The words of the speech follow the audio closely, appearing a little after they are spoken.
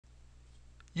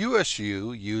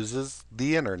USU uses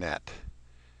the Internet.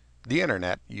 The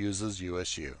Internet uses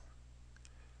USU.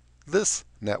 This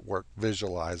network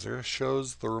visualizer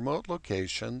shows the remote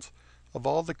locations of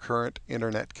all the current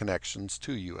Internet connections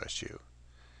to USU.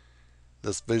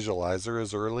 This visualizer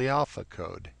is early alpha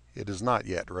code. It is not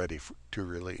yet ready to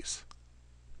release.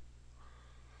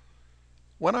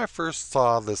 When I first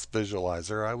saw this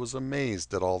visualizer, I was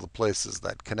amazed at all the places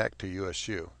that connect to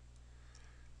USU.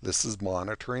 This is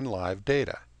monitoring live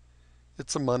data.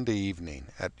 It's a Monday evening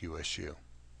at USU.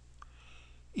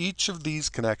 Each of these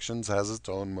connections has its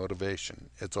own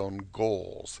motivation, its own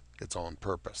goals, its own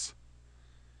purpose.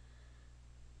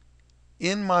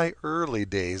 In my early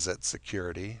days at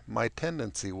security, my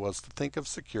tendency was to think of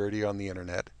security on the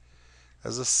Internet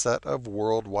as a set of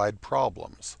worldwide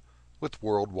problems with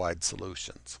worldwide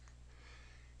solutions.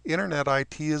 Internet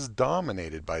IT is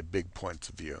dominated by big points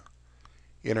of view.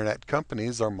 Internet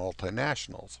companies are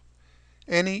multinationals.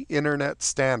 Any Internet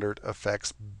standard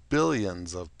affects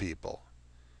billions of people.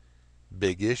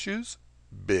 Big issues,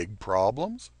 big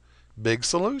problems, big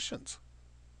solutions.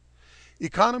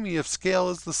 Economy of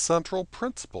scale is the central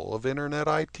principle of Internet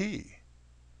IT.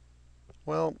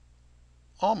 Well,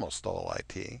 almost all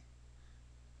IT.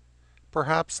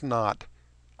 Perhaps not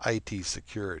IT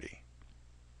security.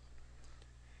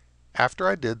 After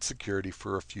I did security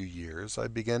for a few years, I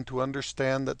began to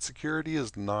understand that security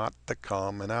is not the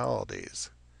commonalities.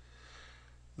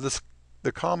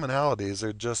 The commonalities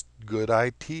are just good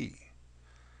IT.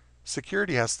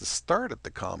 Security has to start at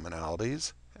the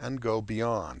commonalities and go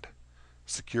beyond.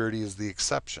 Security is the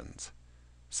exceptions.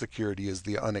 Security is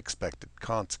the unexpected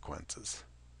consequences.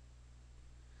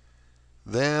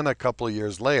 Then, a couple of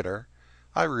years later,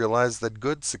 I realized that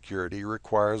good security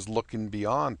requires looking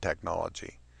beyond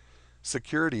technology.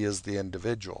 Security is the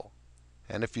individual,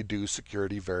 and if you do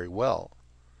security very well,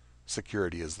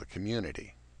 security is the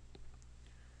community.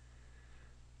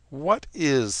 What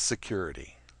is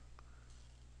security?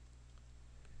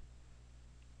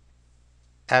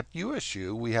 At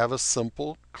USU, we have a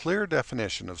simple, clear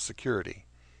definition of security.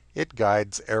 It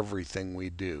guides everything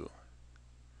we do.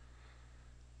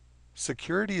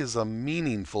 Security is a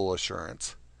meaningful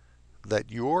assurance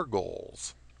that your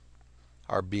goals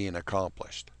are being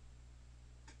accomplished.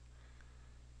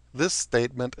 This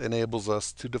statement enables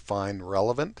us to define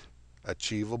relevant,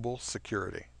 achievable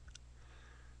security.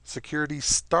 Security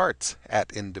starts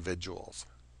at individuals.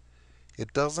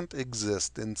 It doesn't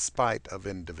exist in spite of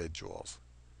individuals.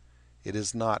 It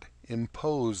is not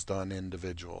imposed on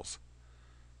individuals.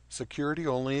 Security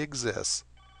only exists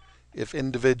if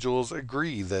individuals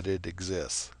agree that it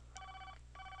exists.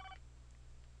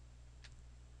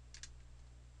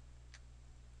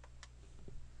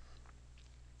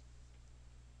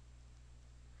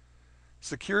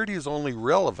 Security is only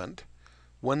relevant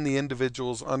when the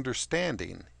individual's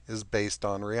understanding is based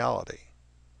on reality.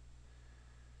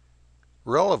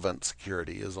 Relevant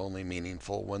security is only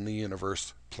meaningful when the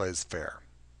universe plays fair.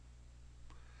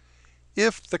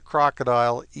 If the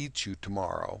crocodile eats you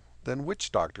tomorrow, then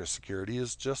witch doctor security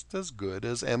is just as good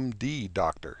as MD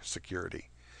doctor security.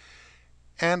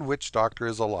 And witch doctor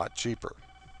is a lot cheaper.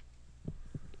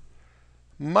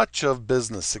 Much of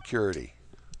business security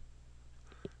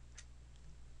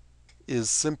is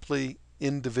simply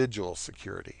individual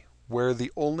security, where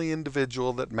the only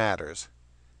individual that matters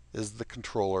is the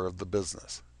controller of the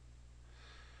business.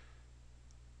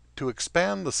 To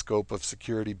expand the scope of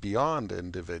security beyond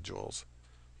individuals,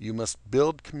 you must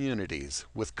build communities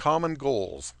with common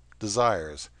goals,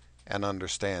 desires, and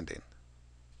understanding.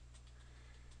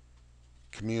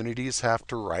 Communities have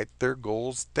to write their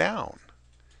goals down,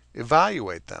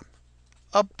 evaluate them,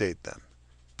 update them,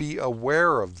 be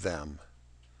aware of them.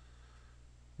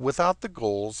 Without the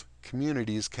goals,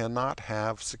 communities cannot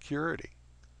have security.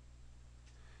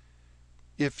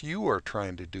 If you are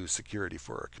trying to do security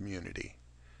for a community,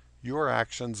 your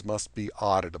actions must be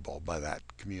auditable by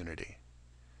that community.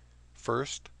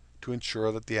 First, to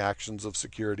ensure that the actions of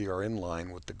security are in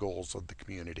line with the goals of the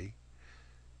community.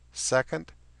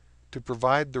 Second, to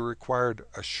provide the required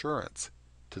assurance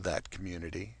to that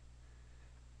community.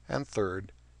 And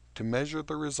third, to measure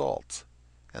the results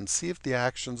and see if the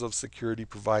actions of security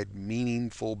provide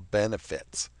meaningful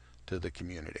benefits to the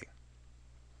community.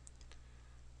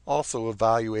 Also,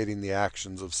 evaluating the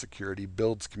actions of security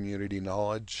builds community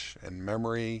knowledge and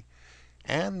memory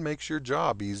and makes your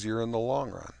job easier in the long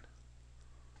run.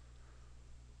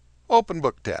 Open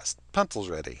book test. Pencils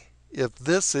ready. If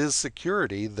this is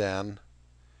security, then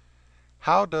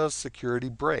how does security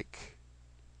break?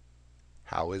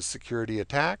 How is security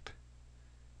attacked?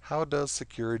 How does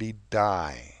security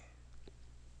die?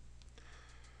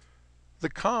 The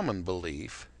common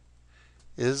belief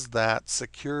is that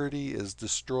security is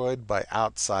destroyed by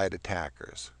outside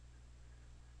attackers.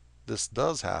 This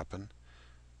does happen,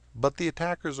 but the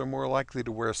attackers are more likely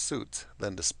to wear suits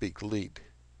than to speak leet.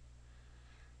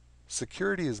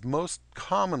 Security is most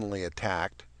commonly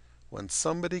attacked when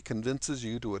somebody convinces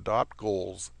you to adopt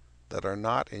goals that are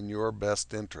not in your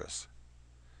best interest.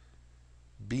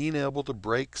 Being able to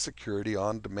break security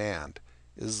on demand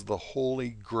is the holy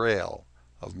grail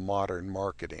of modern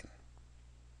marketing.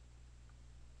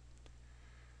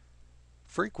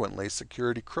 Frequently,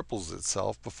 security cripples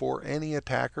itself before any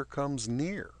attacker comes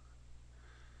near.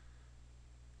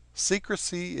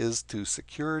 Secrecy is to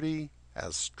security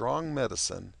as strong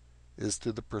medicine is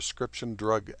to the prescription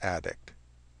drug addict.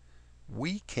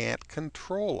 We can't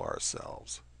control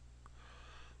ourselves.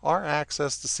 Our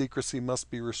access to secrecy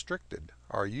must be restricted,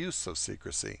 our use of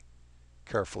secrecy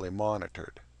carefully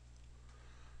monitored.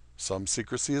 Some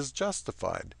secrecy is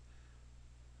justified,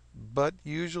 but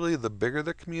usually the bigger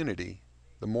the community,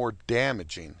 the more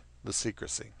damaging the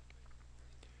secrecy.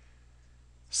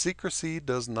 Secrecy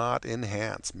does not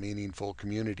enhance meaningful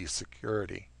community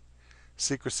security.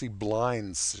 Secrecy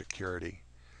blinds security.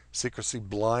 Secrecy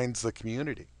blinds the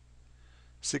community.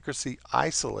 Secrecy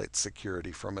isolates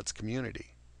security from its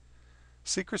community.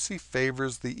 Secrecy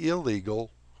favors the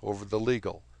illegal over the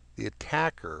legal, the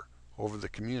attacker over the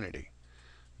community.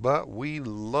 But we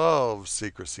love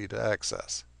secrecy to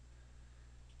excess.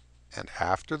 And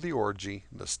after the orgy,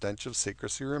 the stench of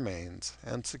secrecy remains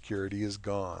and security is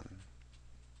gone.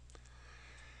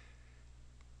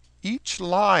 Each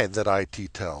lie that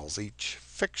IT tells, each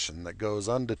fiction that goes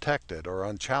undetected or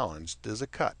unchallenged is a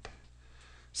cut.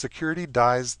 Security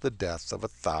dies the death of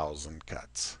 1,000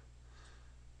 cuts.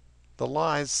 The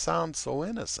lies sound so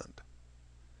innocent.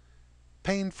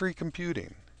 Pain-free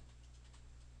computing.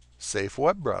 Safe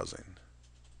web browsing.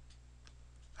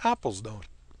 Apples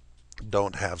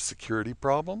don't have security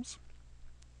problems.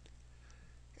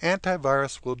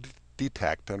 Antivirus will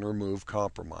detect and remove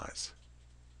compromise.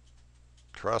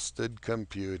 Trusted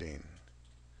computing.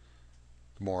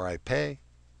 The more I pay,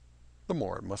 the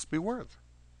more it must be worth.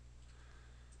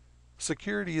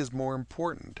 Security is more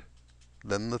important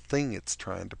than the thing it's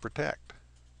trying to protect.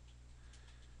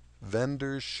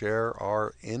 Vendors share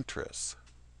our interests.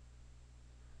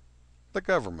 The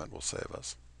government will save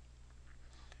us.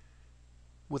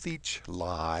 With each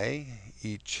lie,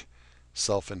 each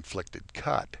self-inflicted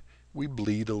cut, we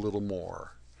bleed a little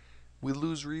more. We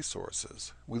lose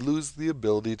resources. We lose the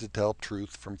ability to tell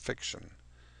truth from fiction.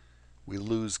 We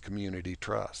lose community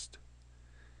trust.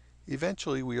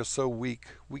 Eventually, we are so weak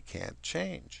we can't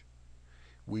change.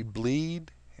 We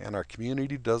bleed, and our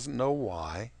community doesn't know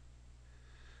why.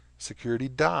 Security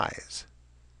dies,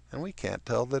 and we can't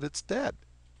tell that it's dead.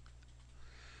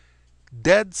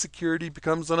 Dead security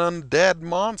becomes an undead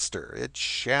monster. It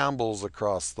shambles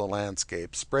across the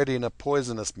landscape, spreading a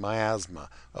poisonous miasma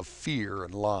of fear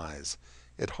and lies.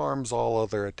 It harms all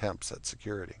other attempts at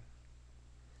security.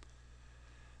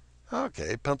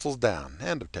 Okay, pencils down.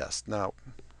 End of test. Now,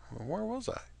 where was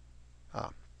I?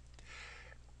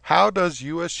 How does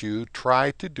USU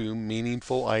try to do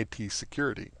meaningful IT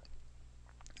security?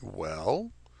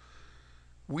 Well,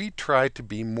 we try to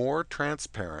be more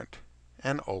transparent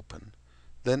and open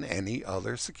than any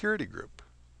other security group.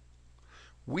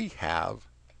 We have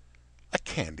a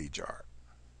candy jar.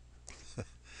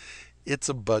 It's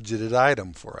a budgeted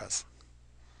item for us.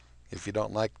 If you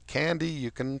don't like candy,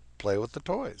 you can play with the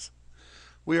toys.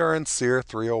 We are in SEER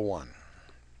 301.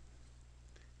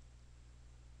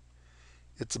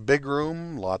 It's a big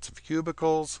room, lots of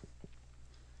cubicles.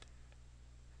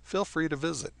 Feel free to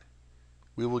visit.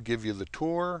 We will give you the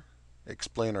tour,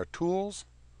 explain our tools,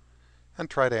 and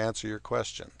try to answer your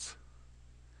questions.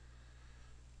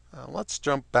 Let's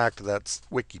jump back to that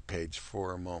wiki page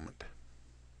for a moment.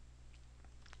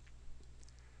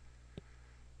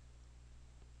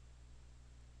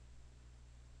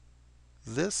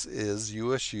 This is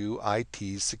USU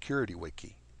IT Security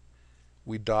Wiki.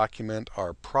 We document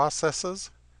our processes,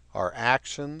 our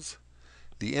actions,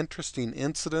 the interesting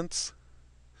incidents,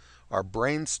 our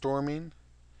brainstorming,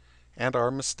 and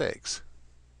our mistakes.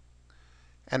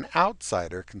 An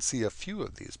outsider can see a few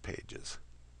of these pages,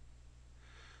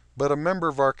 but a member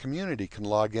of our community can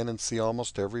log in and see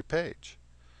almost every page.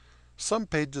 Some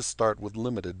pages start with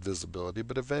limited visibility,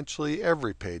 but eventually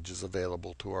every page is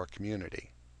available to our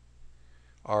community.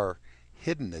 Our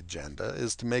hidden agenda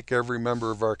is to make every member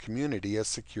of our community a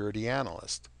security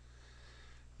analyst.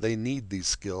 They need these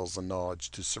skills and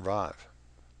knowledge to survive.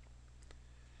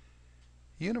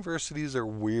 Universities are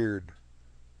weird.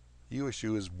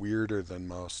 USU is weirder than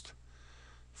most.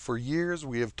 For years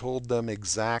we have told them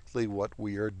exactly what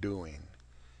we are doing,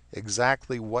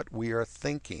 exactly what we are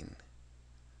thinking,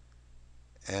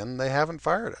 and they haven't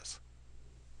fired us.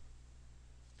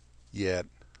 Yet.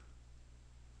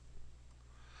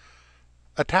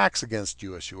 Attacks against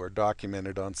USU are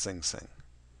documented on Sing Sing.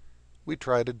 We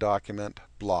try to document,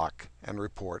 block, and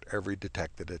report every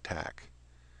detected attack.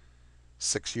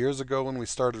 6 years ago when we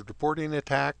started reporting an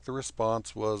attack, the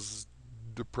response was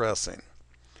depressing.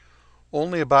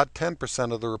 Only about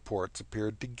 10% of the reports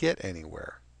appeared to get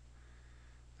anywhere.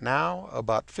 Now,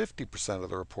 about 50% of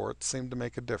the reports seem to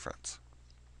make a difference.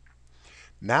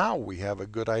 Now we have a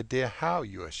good idea how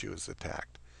USU is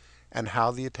attacked and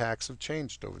how the attacks have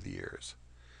changed over the years.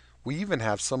 We even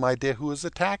have some idea who is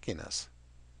attacking us.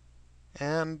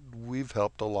 And we've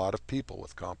helped a lot of people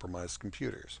with compromised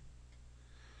computers.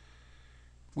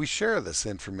 We share this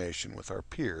information with our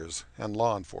peers and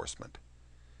law enforcement.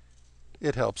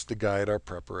 It helps to guide our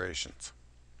preparations.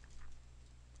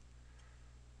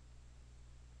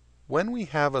 When we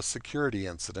have a security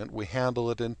incident, we handle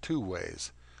it in two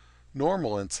ways.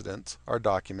 Normal incidents are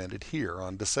documented here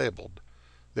on Disabled.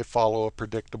 They follow a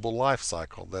predictable life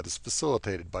cycle that is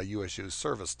facilitated by USU's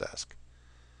service desk.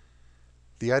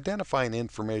 The identifying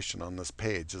information on this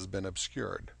page has been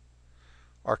obscured.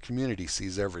 Our community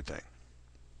sees everything.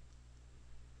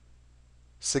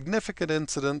 Significant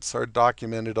incidents are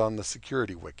documented on the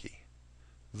Security Wiki.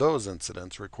 Those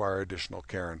incidents require additional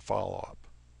care and follow-up.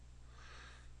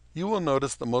 You will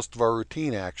notice that most of our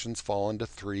routine actions fall into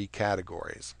three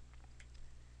categories: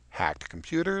 hacked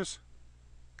computers,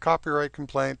 copyright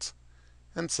complaints,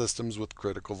 and systems with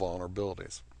critical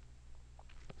vulnerabilities.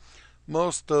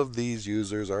 Most of these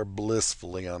users are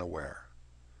blissfully unaware.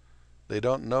 They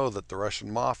don't know that the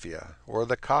Russian mafia or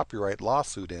the copyright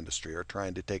lawsuit industry are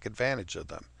trying to take advantage of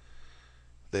them.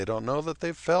 They don't know that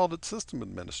they've failed at system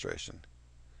administration.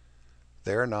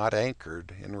 They're not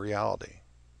anchored in reality.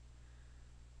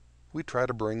 We try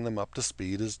to bring them up to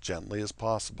speed as gently as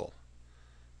possible.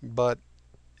 But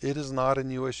it is not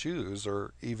in USU's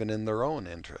or even in their own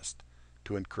interest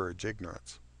to encourage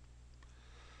ignorance.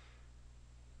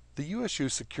 The USU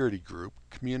Security Group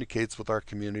communicates with our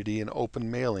community in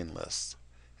open mailing lists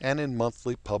and in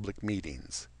monthly public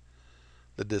meetings.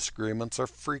 The disagreements are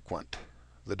frequent.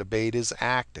 The debate is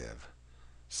active.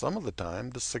 Some of the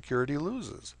time, the security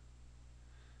loses.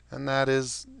 And that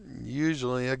is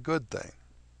usually a good thing.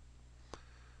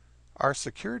 Our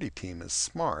security team is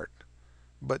smart,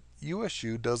 but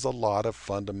USU does a lot of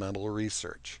fundamental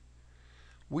research.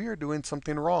 We are doing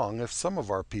something wrong if some of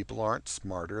our people aren't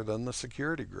smarter than the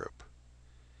security group.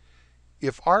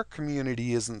 If our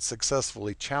community isn't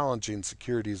successfully challenging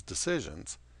security's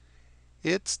decisions,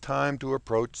 it's time to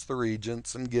approach the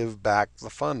regents and give back the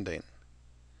funding.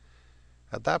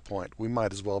 At that point, we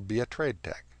might as well be a trade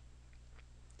tech.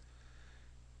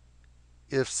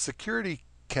 If security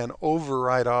can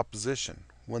override opposition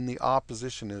when the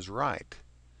opposition is right,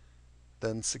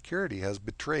 then security has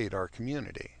betrayed our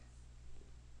community.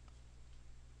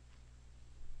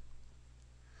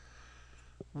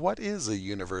 What is a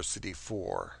university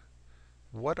for?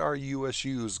 What are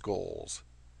USU's goals?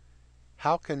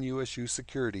 How can USU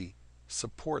security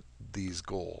support these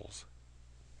goals?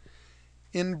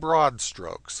 In broad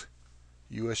strokes,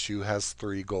 USU has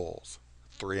three goals,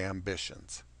 three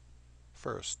ambitions.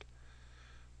 First,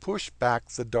 push back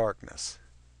the darkness,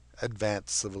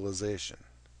 advance civilization.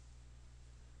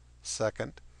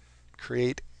 Second,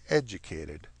 create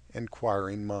educated,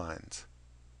 inquiring minds.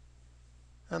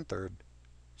 And third,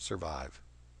 survive.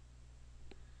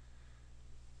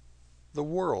 The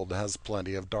world has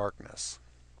plenty of darkness.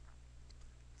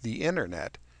 The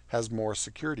internet has more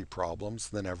security problems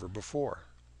than ever before.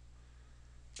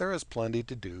 There is plenty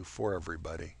to do for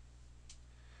everybody.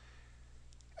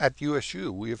 At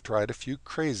USU, we have tried a few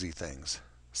crazy things.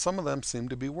 Some of them seem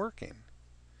to be working.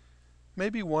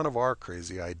 Maybe one of our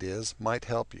crazy ideas might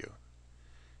help you.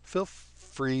 Feel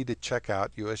free to check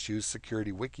out USU's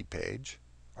Security Wiki page,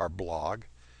 our blog,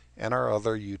 and our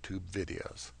other YouTube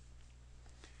videos.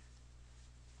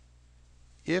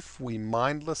 If we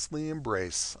mindlessly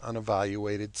embrace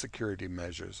unevaluated security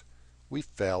measures, we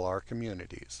fail our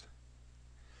communities.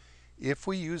 If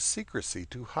we use secrecy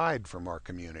to hide from our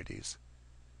communities,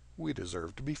 we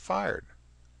deserve to be fired.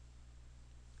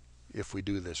 If we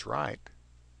do this right,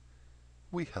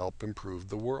 we help improve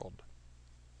the world.